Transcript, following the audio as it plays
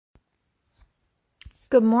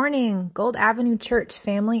Good morning, Gold Avenue Church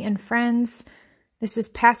family and friends. This is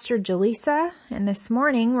Pastor Jaleesa, and this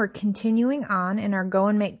morning we're continuing on in our Go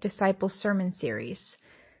and Make Disciples sermon series.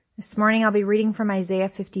 This morning I'll be reading from Isaiah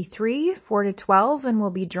 53, 4-12, and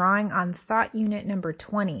we'll be drawing on thought unit number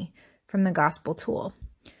 20 from the Gospel Tool.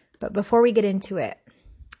 But before we get into it,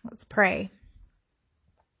 let's pray.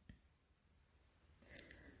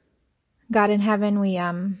 God in heaven,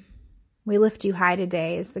 we lift you high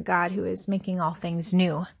today as the God who is making all things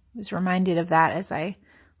new. I was reminded of that as I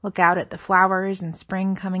look out at the flowers and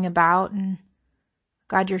spring coming about, and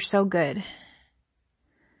God, you're so good.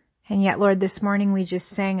 And yet, Lord, this morning we just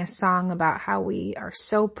sang a song about how we are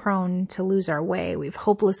so prone to lose our way. We've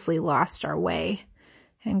hopelessly lost our way.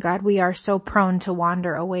 And God, we are so prone to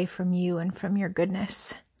wander away from you and from your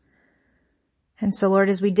goodness. And so, Lord,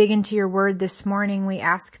 as we dig into your word this morning, we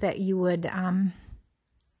ask that you would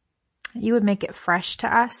make it fresh to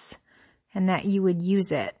us, and that you would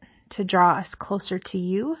use it to draw us closer to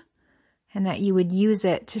you, and that you would use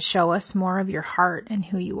it to show us more of your heart and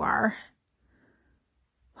who you are.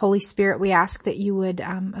 Holy Spirit, we ask that you would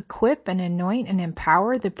equip and anoint and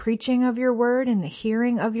empower the preaching of your word and the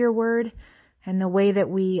hearing of your word and the way that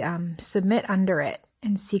we submit under it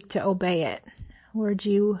and seek to obey it. Lord,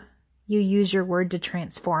 you use your word to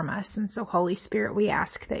transform us. And so, Holy Spirit, we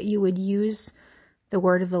ask that you would use the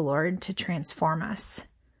word of the Lord to transform us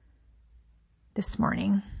this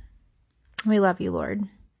morning. We love you, Lord.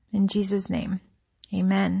 In Jesus' name,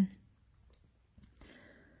 amen.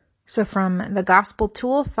 So from the Gospel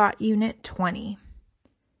Tool, Thought Unit 20.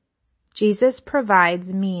 Jesus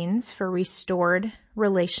provides means for restored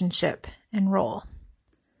relationship and role.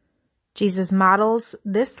 Jesus models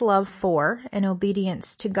this love for and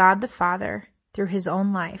obedience to God the Father through his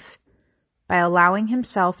own life by allowing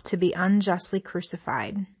himself to be unjustly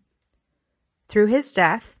crucified. Through his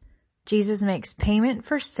death, Jesus makes payment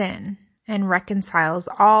for sin and reconciles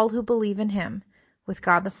all who believe in him with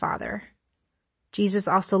God the Father. Jesus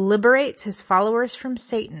also liberates his followers from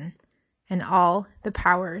Satan and all the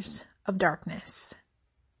powers of darkness.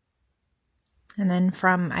 And then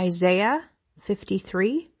from Isaiah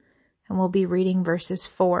 53, and we'll be reading verses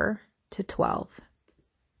 4-12.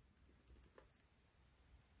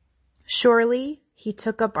 Surely he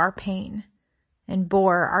took up our pain and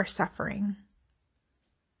bore our suffering.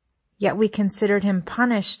 Yet we considered him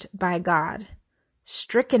punished by God,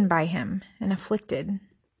 stricken by him and afflicted.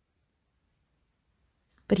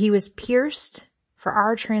 But he was pierced for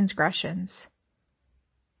our transgressions.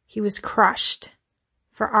 He was crushed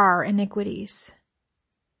for our iniquities.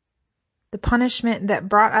 The punishment that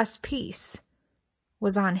brought us peace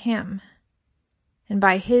was on him, and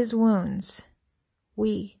by his wounds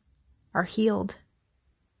we are healed.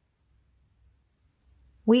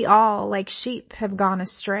 We all, like sheep, have gone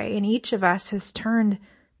astray, and each of us has turned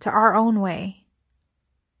to our own way.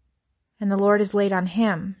 And the Lord has laid on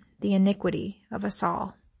him the iniquity of us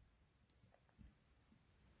all.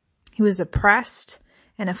 He was oppressed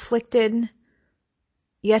and afflicted,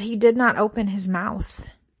 yet he did not open his mouth.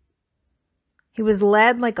 He was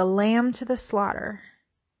led like a lamb to the slaughter,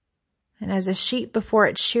 and as a sheep before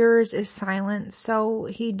its shearers is silent, so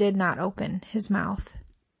he did not open his mouth.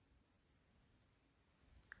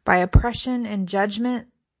 By oppression and judgment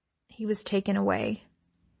he was taken away.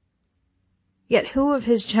 Yet who of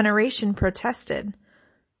his generation protested?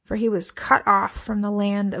 For he was cut off from the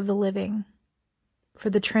land of the living.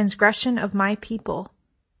 For the transgression of my people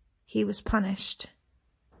he was punished.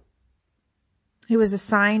 He was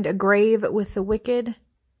assigned a grave with the wicked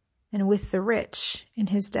and with the rich in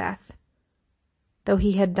his death, though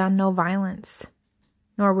he had done no violence,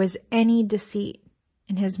 nor was any deceit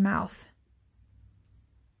in his mouth.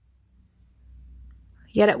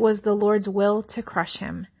 Yet it was the Lord's will to crush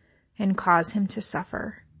him and cause him to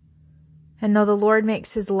suffer. And though the Lord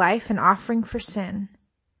makes his life an offering for sin,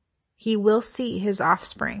 he will see his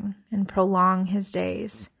offspring and prolong his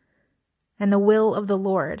days, and the will of the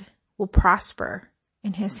Lord will prosper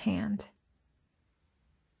in his hand.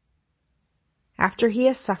 After he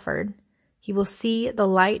has suffered, he will see the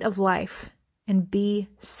light of life and be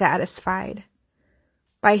satisfied.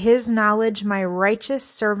 By his knowledge, my righteous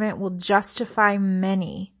servant will justify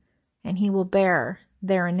many, and he will bear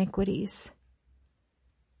their iniquities.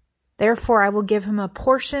 Therefore, I will give him a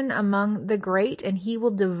portion among the great, and he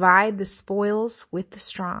will divide the spoils with the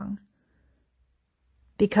strong.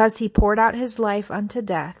 Because he poured out his life unto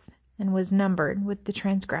death and was numbered with the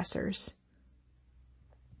transgressors.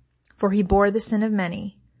 For he bore the sin of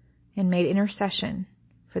many and made intercession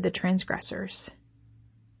for the transgressors.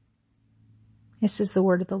 This is the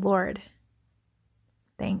word of the Lord.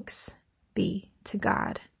 Thanks be to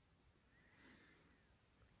God.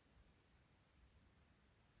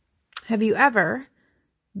 Have you ever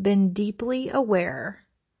been deeply aware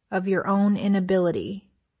of your own inability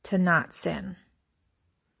to not sin?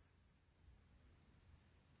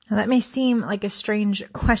 Now, that may seem like a strange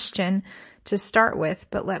question to start with,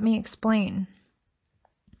 but let me explain.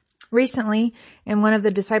 Recently, in one of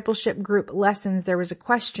the discipleship group lessons, there was a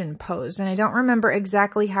question posed, and I don't remember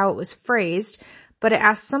exactly how it was phrased, but it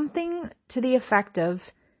asked something to the effect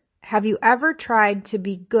of, have you ever tried to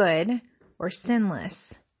be good or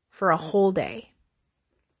sinless for a whole day?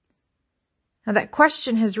 Now, that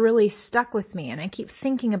question has really stuck with me, and I keep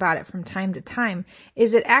thinking about it from time to time.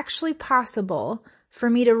 Is it actually possible for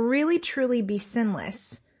me to really truly be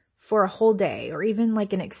sinless for a whole day, or even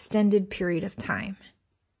like an extended period of time?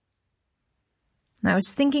 And I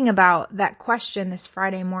was thinking about that question this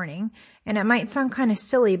Friday morning, and it might sound kind of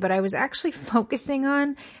silly, but I was actually focusing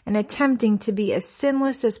on and attempting to be as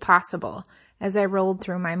sinless as possible as I rolled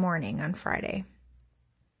through my morning on Friday.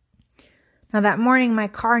 Now, that morning, my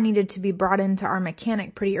car needed to be brought into our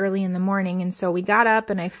mechanic pretty early in the morning, and so we got up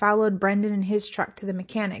and I followed Brendan in his truck to the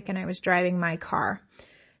mechanic, and I was driving my car.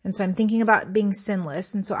 And so I'm thinking about being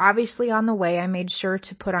sinless. And so obviously on the way, I made sure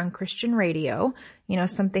to put on Christian radio,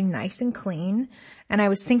 something nice and clean. And I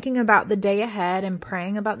was thinking about the day ahead and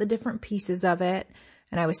praying about the different pieces of it.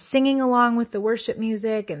 And I was singing along with the worship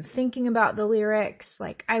music and thinking about the lyrics.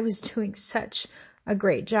 Like, I was doing such a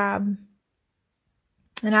great job.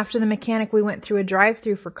 And after the mechanic, we went through a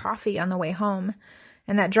drive-thru for coffee on the way home.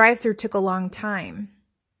 And that drive-thru took a long time.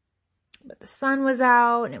 But the sun was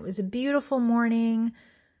out and it was a beautiful morning.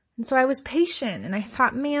 And so I was patient and I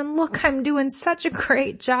thought, man, look, I'm doing such a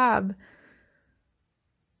great job.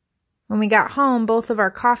 When we got home, both of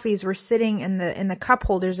our coffees were sitting in the cup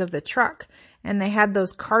holders of the truck, and they had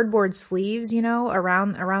those cardboard sleeves,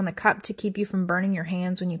 around the cup to keep you from burning your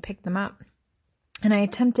hands when you pick them up. And I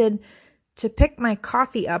attempted to pick my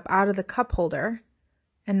coffee up out of the cup holder,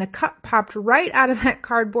 and the cup popped right out of that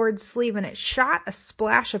cardboard sleeve, and it shot a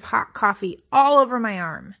splash of hot coffee all over my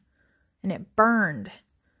arm, and it burned.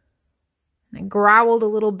 And I growled a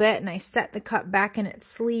little bit and I set the cup back in its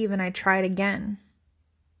sleeve and I tried again.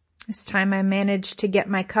 This time I managed to get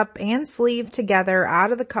my cup and sleeve together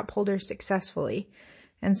out of the cup holder successfully.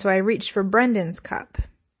 And so I reached for Brendan's cup.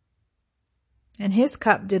 And his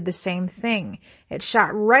cup did the same thing. It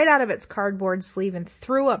shot right out of its cardboard sleeve and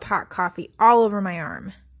threw up hot coffee all over my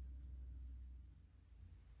arm.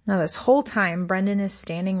 Now this whole time, Brendan is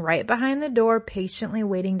standing right behind the door, patiently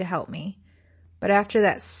waiting to help me. But after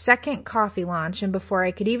that second coffee launch, and before I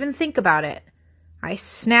could even think about it, I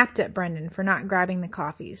snapped at Brendan for not grabbing the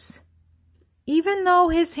coffees. Even though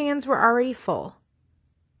his hands were already full.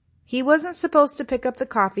 He wasn't supposed to pick up the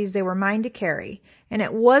coffees, they were mine to carry, and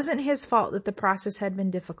it wasn't his fault that the process had been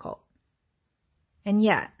difficult. And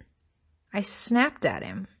yet, I snapped at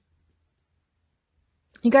him.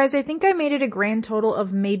 You guys, I think I made it a grand total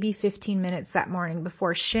of maybe 15 minutes that morning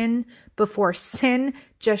before sin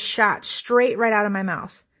just shot straight right out of my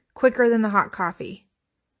mouth, quicker than the hot coffee.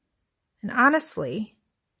 And honestly,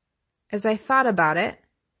 as I thought about it,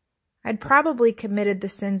 I'd probably committed the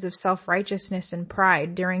sins of self-righteousness and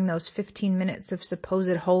pride during those 15 minutes of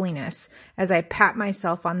supposed holiness as I pat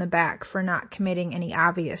myself on the back for not committing any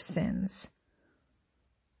obvious sins.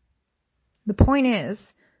 The point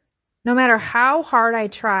is, no matter how hard I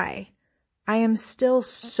try, I am still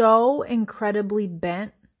so incredibly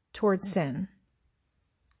bent towards sin.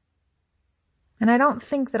 And I don't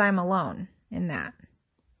think that I'm alone in that.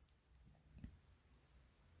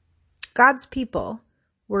 God's people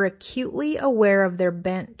were acutely aware of their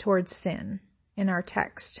bent towards sin in our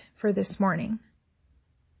text for this morning.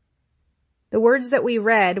 The words that we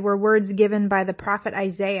read were words given by the prophet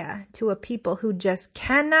Isaiah to a people who just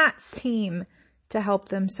cannot seem to help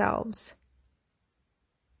themselves.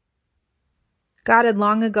 God had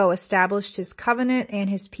long ago established his covenant and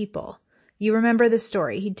his people. You remember the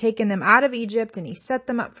story. He'd taken them out of Egypt and he set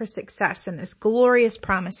them up for success in this glorious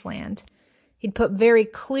promised land. He'd put very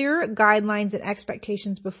clear guidelines and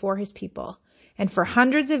expectations before his people. And for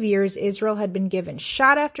hundreds of years, Israel had been given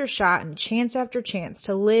shot after shot and chance after chance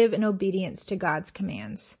to live in obedience to God's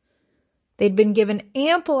commands. They'd been given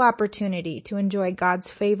ample opportunity to enjoy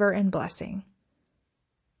God's favor and blessing.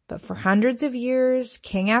 But for hundreds of years,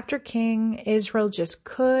 king after king, Israel just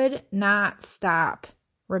could not stop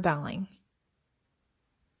rebelling.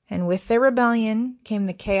 And with their rebellion came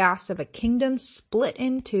the chaos of a kingdom split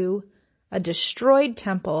in two, a destroyed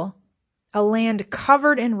temple, a land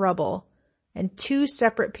covered in rubble, and 2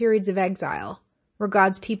 separate periods of exile where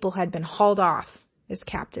God's people had been hauled off as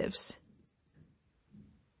captives.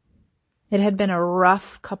 It had been a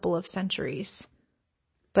rough couple of centuries,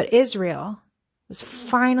 but Israel was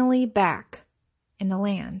finally back in the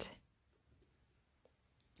land.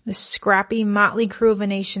 This scrappy, motley crew of a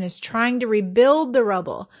nation is trying to rebuild the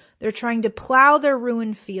rubble. They're trying to plow their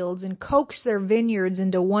ruined fields and coax their vineyards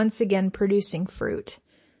into once again producing fruit.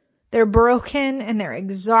 They're broken and they're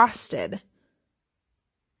exhausted.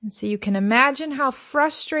 And so you can imagine how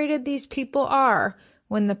frustrated these people are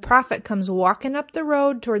when the prophet comes walking up the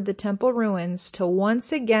road toward the temple ruins to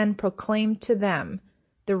once again proclaim to them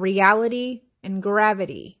the reality and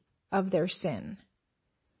gravity of their sin.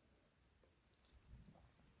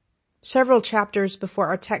 Several chapters before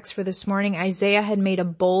our text for this morning, Isaiah had made a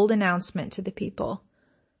bold announcement to the people.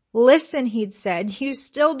 Listen, he'd said, you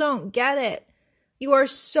still don't get it. You are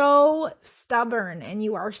so stubborn and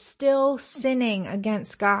you are still sinning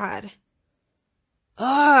against God.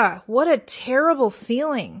 What a terrible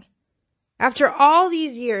feeling. After all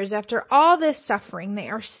these years, after all this suffering, they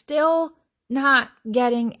are still not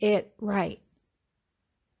getting it right.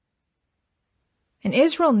 And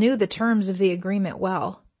Israel knew the terms of the agreement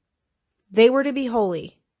well. They were to be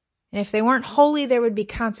holy, and if they weren't holy, there would be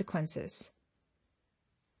consequences.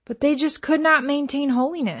 But they just could not maintain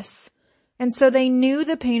holiness, and so they knew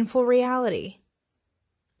the painful reality.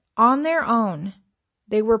 On their own,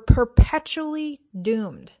 they were perpetually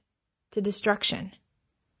doomed to destruction.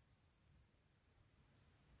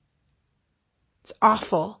 It's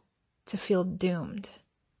awful to feel doomed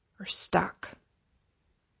or stuck.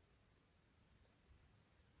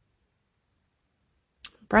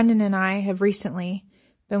 Brendan and I have recently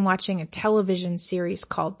been watching a television series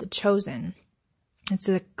called The Chosen. It's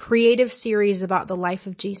a creative series about the life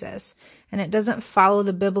of Jesus, and it doesn't follow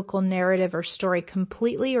the biblical narrative or story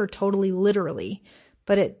completely or totally literally,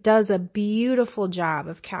 but it does a beautiful job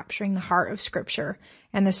of capturing the heart of Scripture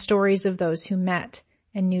and the stories of those who met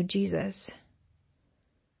and knew Jesus.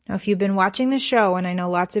 Now, if you've been watching the show, and I know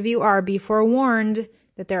lots of you are, be forewarned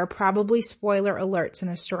that there are probably spoiler alerts in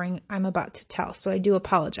the story I'm about to tell, so I do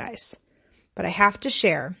apologize. But I have to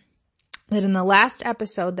share that in the last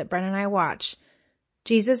episode that Bren and I watched,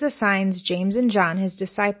 Jesus assigns James and John, his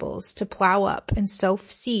disciples, to plow up and sow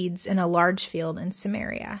seeds in a large field in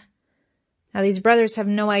Samaria. Now, these brothers have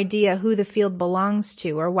no idea who the field belongs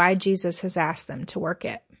to or why Jesus has asked them to work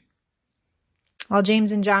it. While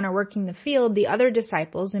James and John are working the field, the other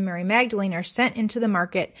disciples and Mary Magdalene are sent into the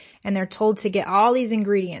market, and they're told to get all these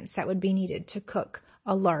ingredients that would be needed to cook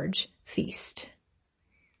a large feast.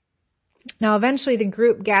 Now, eventually the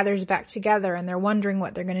group gathers back together, and they're wondering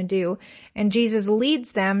what they're going to do, and Jesus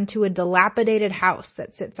leads them to a dilapidated house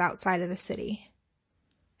that sits outside of the city.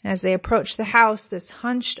 And as they approach the house, this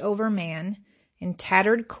hunched over man in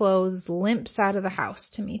tattered clothes limps out of the house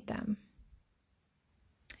to meet them.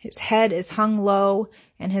 His head is hung low,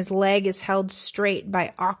 and his leg is held straight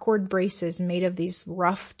by awkward braces made of these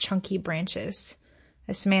rough, chunky branches.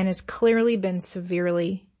 This man has clearly been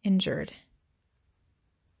severely injured.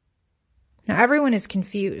 Now, everyone is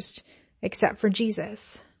confused, except for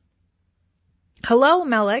Jesus. "Hello,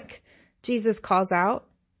 Melech," Jesus calls out.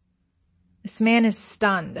 This man is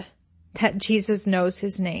stunned that Jesus knows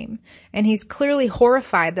his name, and he's clearly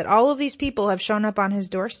horrified that all of these people have shown up on his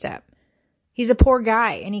doorstep. He's a poor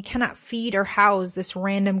guy, and he cannot feed or house this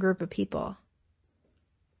random group of people.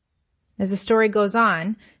 As the story goes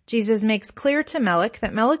on, Jesus makes clear to Melech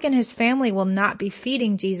that Melech and his family will not be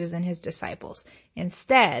feeding Jesus and his disciples.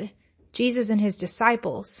 Instead, Jesus and his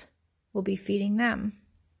disciples will be feeding them.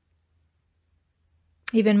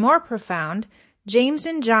 Even more profound, James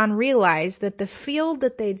and John realize that the field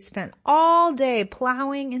that they'd spent all day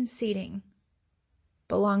plowing and seeding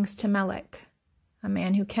belongs to Melech, a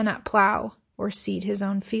man who cannot plow or seed his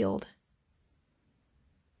own field.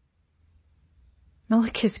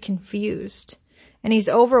 Melech is confused, and he's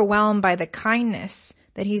overwhelmed by the kindness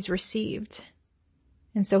that he's received.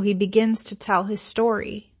 And so he begins to tell his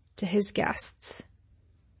story to his guests.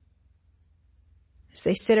 As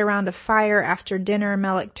they sit around a fire after dinner,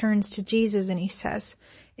 Melech turns to Jesus and he says,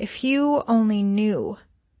 "If you only knew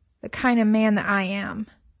the kind of man that I am,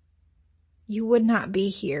 you would not be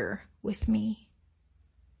here with me."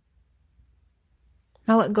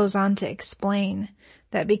 Melech goes on to explain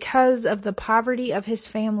that because of the poverty of his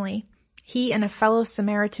family, he and a fellow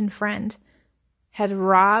Samaritan friend had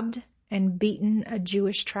robbed and beaten a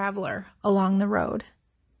Jewish traveler along the road.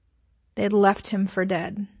 They had left him for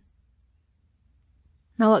dead.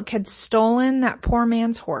 Melech had stolen that poor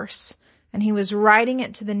man's horse, and he was riding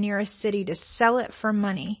it to the nearest city to sell it for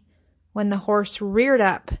money when the horse reared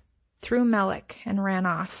up, threw Melech, and ran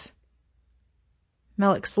off.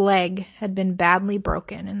 Melech's leg had been badly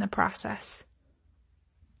broken in the process.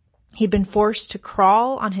 He'd been forced to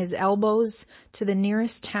crawl on his elbows to the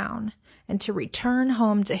nearest town and to return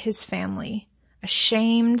home to his family,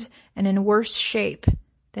 ashamed and in worse shape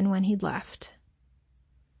than when he'd left.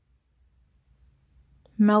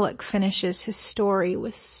 Melech finishes his story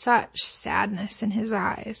with such sadness in his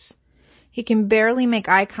eyes. He can barely make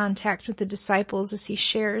eye contact with the disciples as he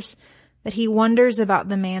shares that he wonders about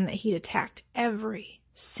the man that he'd attacked every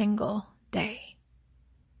single day.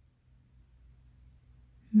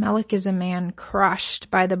 Melech is a man crushed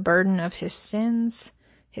by the burden of his sins,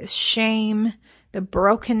 his shame, the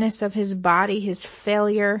brokenness of his body, his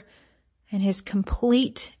failure, and his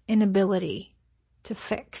complete inability to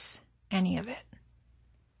fix any of it.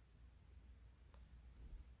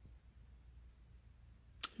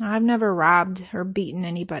 Now, I've never robbed or beaten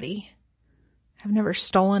anybody. I've never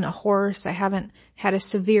stolen a horse. I haven't had a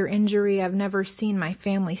severe injury. I've never seen my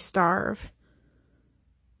family starve.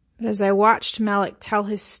 But as I watched Melech tell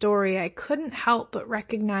his story, I couldn't help but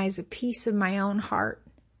recognize a piece of my own heart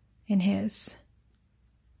in his.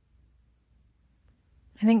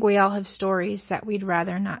 I think we all have stories that we'd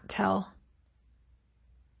rather not tell.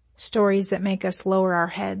 Stories that make us lower our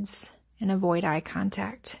heads and avoid eye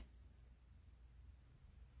contact.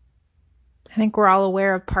 I think we're all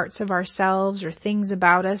aware of parts of ourselves or things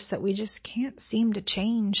about us that we just can't seem to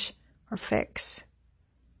change or fix.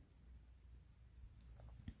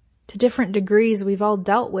 To different degrees, we've all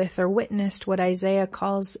dealt with or witnessed what Isaiah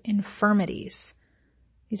calls infirmities.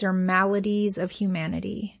 These are maladies of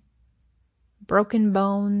humanity. Broken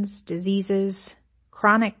bones, diseases,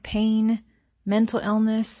 chronic pain, mental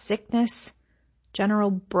illness, sickness, general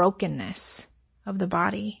brokenness of the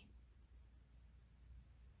body.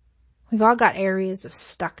 We've all got areas of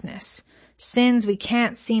stuckness, sins we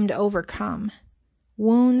can't seem to overcome,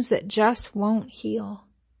 wounds that just won't heal.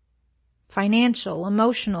 Financial,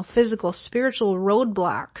 emotional, physical, spiritual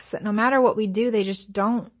roadblocks that no matter what we do, they just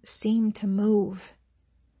don't seem to move.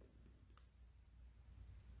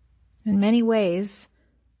 In many ways,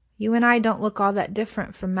 you and I don't look all that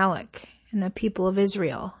different from Melech and the people of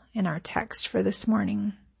Israel in our text for this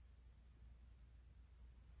morning.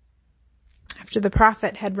 After the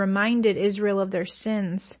prophet had reminded Israel of their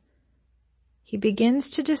sins, he begins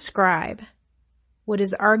to describe what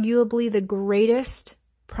is arguably the greatest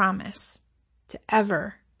promise to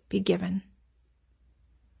ever be given.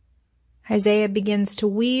 Isaiah begins to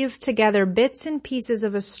weave together bits and pieces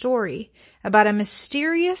of a story about a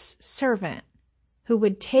mysterious servant who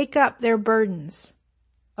would take up their burdens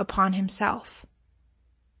upon himself.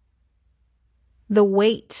 The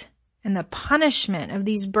weight and the punishment of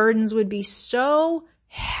these burdens would be so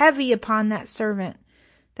heavy upon that servant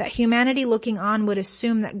that humanity looking on would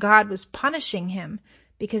assume that God was punishing him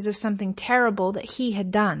because of something terrible that he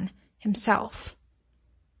had done himself.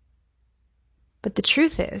 But the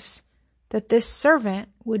truth is that this servant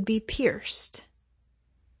would be pierced.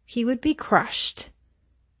 He would be crushed.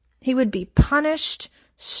 He would be punished,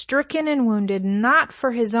 stricken, and wounded, not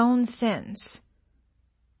for his own sins,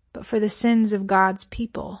 but for the sins of God's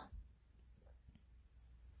people.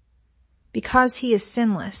 Because he is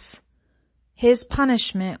sinless, his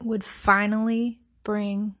punishment would finally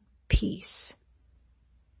bring peace.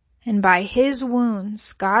 And by his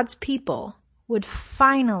wounds, God's people would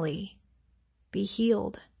finally be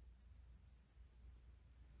healed.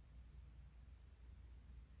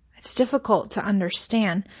 It's difficult to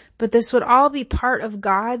understand, but this would all be part of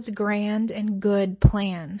God's grand and good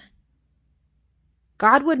plan.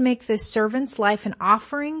 God would make this servant's life an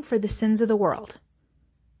offering for the sins of the world.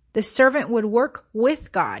 The servant would work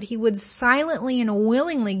with God. He would silently and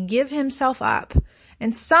willingly give himself up,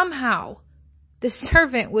 and somehow the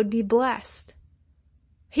servant would be blessed.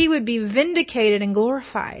 He would be vindicated and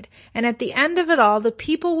glorified, and at the end of it all, the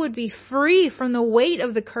people would be free from the weight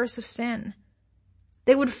of the curse of sin.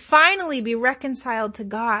 They would finally be reconciled to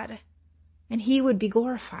God, and he would be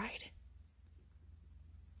glorified.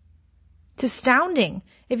 It's astounding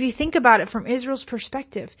if you think about it from Israel's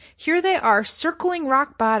perspective. Here they are circling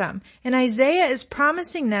rock bottom, and Isaiah is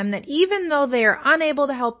promising them that even though they are unable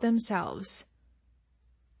to help themselves,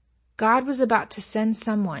 God was about to send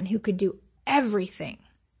someone who could do everything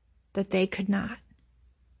that they could not.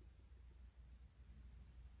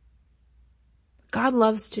 God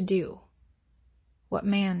loves to do what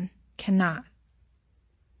man cannot.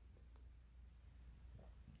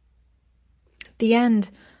 At the end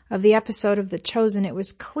of the episode of The Chosen, it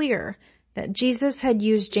was clear that Jesus had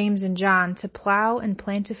used James and John to plow and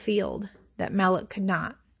plant a field that Melech could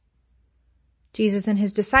not. Jesus and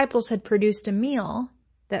his disciples had produced a meal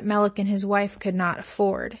that Melech and his wife could not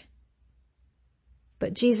afford.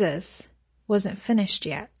 But Jesus wasn't finished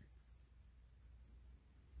yet.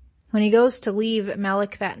 When he goes to leave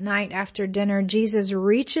Melech that night after dinner, Jesus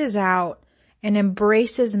reaches out and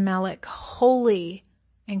embraces Melech wholly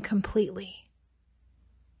and completely.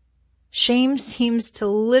 Shame seems to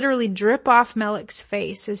literally drip off Melech's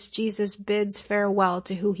face as Jesus bids farewell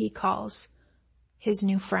to who he calls his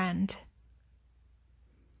new friend.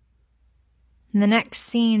 In the next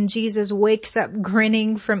scene, Jesus wakes up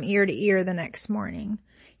grinning from ear to ear the next morning.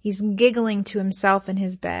 He's giggling to himself in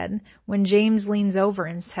his bed when James leans over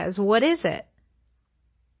and says, "What is it?"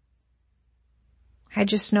 "I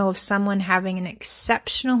just know of someone having an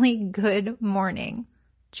exceptionally good morning,"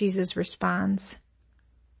 Jesus responds.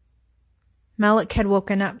 Melech had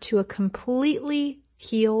woken up to a completely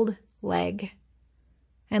healed leg.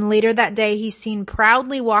 And later that day, he's seen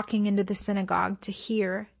proudly walking into the synagogue to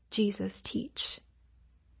hear Jesus teach.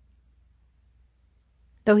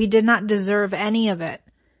 Though he did not deserve any of it,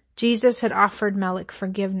 Jesus had offered Melech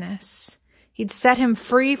forgiveness. He'd set him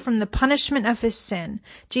free from the punishment of his sin.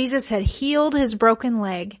 Jesus had healed his broken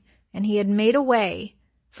leg, and he had made a way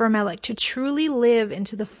for Melech to truly live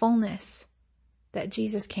into the fullness that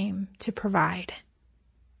Jesus came to provide.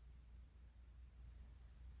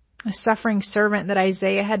 A suffering servant that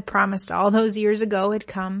Isaiah had promised all those years ago had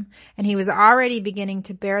come, and he was already beginning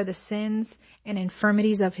to bear the sins and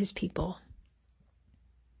infirmities of his people.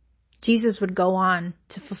 Jesus would go on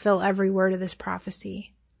to fulfill every word of this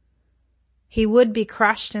prophecy. He would be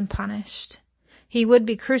crushed and punished. He would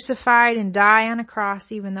be crucified and die on a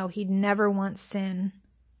cross even though he'd never once sinned.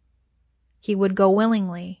 He would go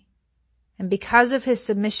willingly. And because of his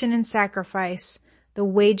submission and sacrifice, the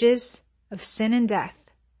wages of sin and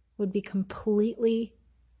death would be completely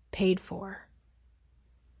paid for.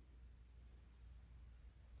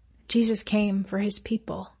 Jesus came for his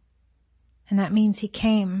people, and that means he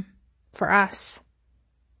came for us.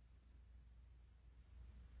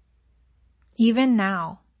 Even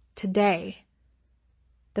now, today,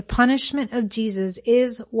 the punishment of Jesus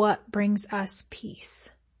is what brings us peace.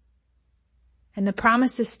 And the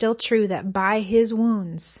promise is still true that by his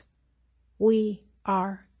wounds, we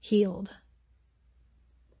are healed.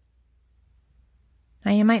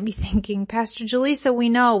 Now you might be thinking, Pastor Jaleesa,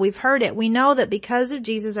 we've heard it. We know that because of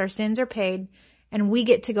Jesus, our sins are paid and we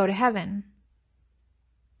get to go to heaven.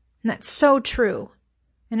 And that's so true.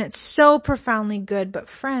 And it's so profoundly good. But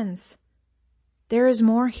friends, there is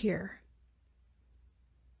more here.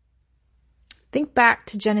 Think back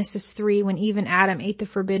to Genesis 3 when Eve and Adam ate the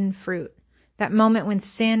forbidden fruit. That moment when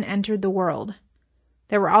sin entered the world.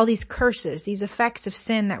 There were all these curses, these effects of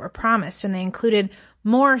sin that were promised, and they included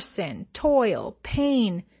more sin, toil,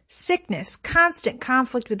 pain, sickness, constant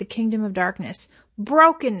conflict with the kingdom of darkness,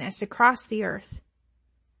 brokenness across the earth.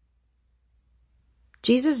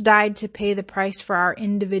 Jesus died to pay the price for our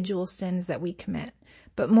individual sins that we commit.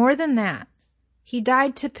 But more than that, he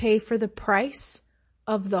died to pay for the price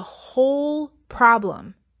of the whole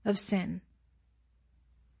problem of sin.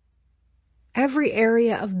 Every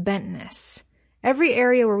area of bentness, every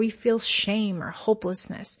area where we feel shame or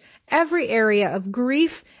hopelessness, every area of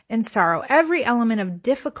grief and sorrow, every element of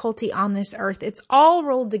difficulty on this earth, it's all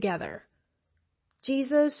rolled together.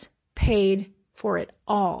 Jesus paid for it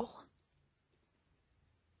all.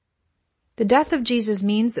 The death of Jesus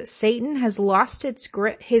means that Satan has lost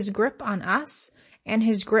his grip on us and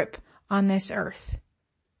his grip on this earth.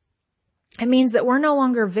 It means that we're no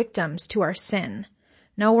longer victims to our sin.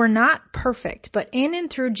 No, we're not perfect, but in and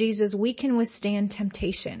through Jesus, we can withstand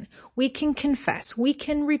temptation. We can confess. We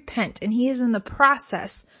can repent, and he is in the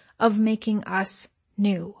process of making us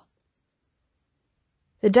new.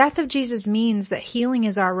 The death of Jesus means that healing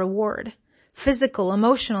is our reward. Physical,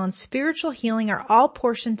 emotional, and spiritual healing are all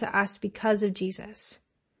portioned to us because of Jesus.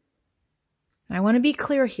 I want to be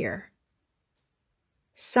clear here.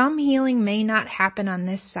 Some healing may not happen on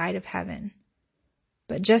this side of heaven.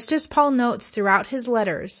 But just as Paul notes throughout his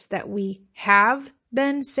letters that we have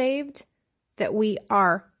been saved, that we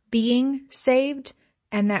are being saved,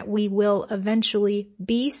 and that we will eventually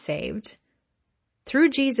be saved, through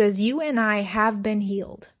Jesus, you and I have been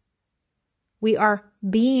healed. We are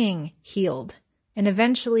being healed, and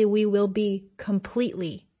eventually we will be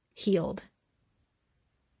completely healed.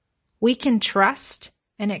 We can trust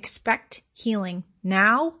and expect healing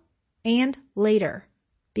now and later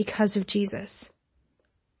because of Jesus.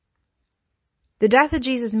 The death of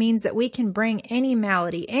Jesus means that we can bring any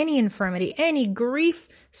malady, any infirmity, any grief,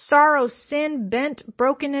 sorrow, sin, bent,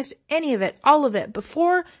 brokenness, any of it, all of it,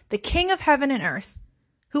 before the King of heaven and earth,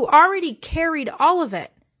 who already carried all of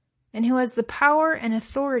it and who has the power and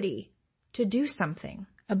authority to do something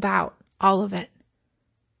about all of it.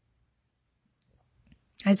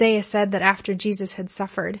 Isaiah said that after Jesus had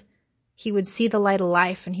suffered, he would see the light of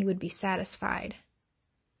life and he would be satisfied.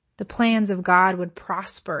 The plans of God would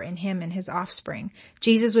prosper in him and his offspring.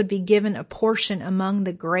 Jesus would be given a portion among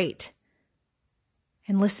the great.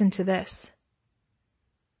 And listen to this.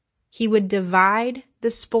 He would divide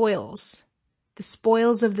the spoils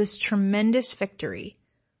of this tremendous victory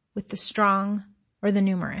with the strong or the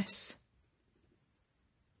numerous.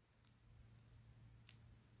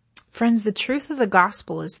 Friends, the truth of the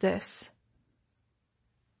gospel is this,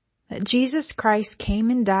 that Jesus Christ came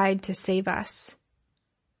and died to save us,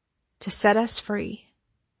 to set us free.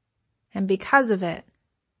 And because of it,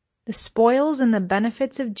 the spoils and the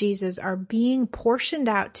benefits of Jesus are being portioned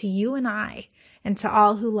out to you and I and to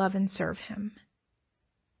all who love and serve him.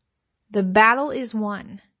 The battle is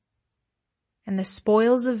won, and the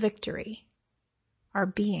spoils of victory are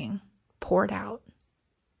being poured out.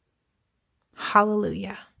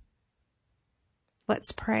 Hallelujah.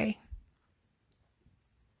 Let's pray.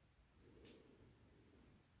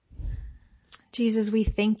 Jesus, we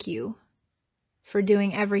thank you for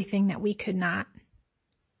doing everything that we could not.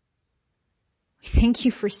 We thank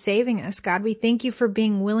you for saving us, God. We thank you for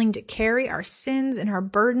being willing to carry our sins and our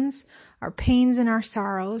burdens, our pains and our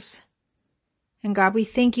sorrows. And God, we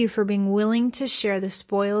thank you for being willing to share the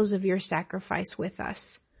spoils of your sacrifice with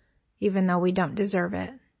us, even though we don't deserve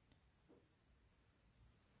it.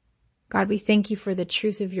 God, we thank you for the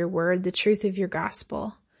truth of your word, the truth of your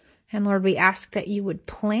gospel. And Lord, we ask that you would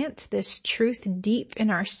plant this truth deep in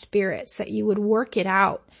our spirits, that you would work it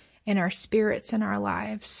out in our spirits and our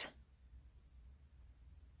lives.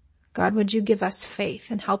 God, would you give us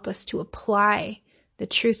faith and help us to apply the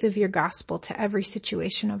truth of your gospel to every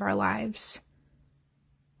situation of our lives?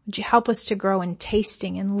 Would you help us to grow in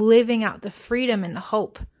tasting and living out the freedom and the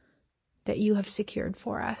hope that you have secured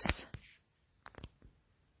for us?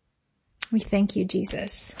 We thank you,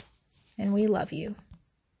 Jesus, and we love you.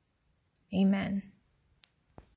 Amen.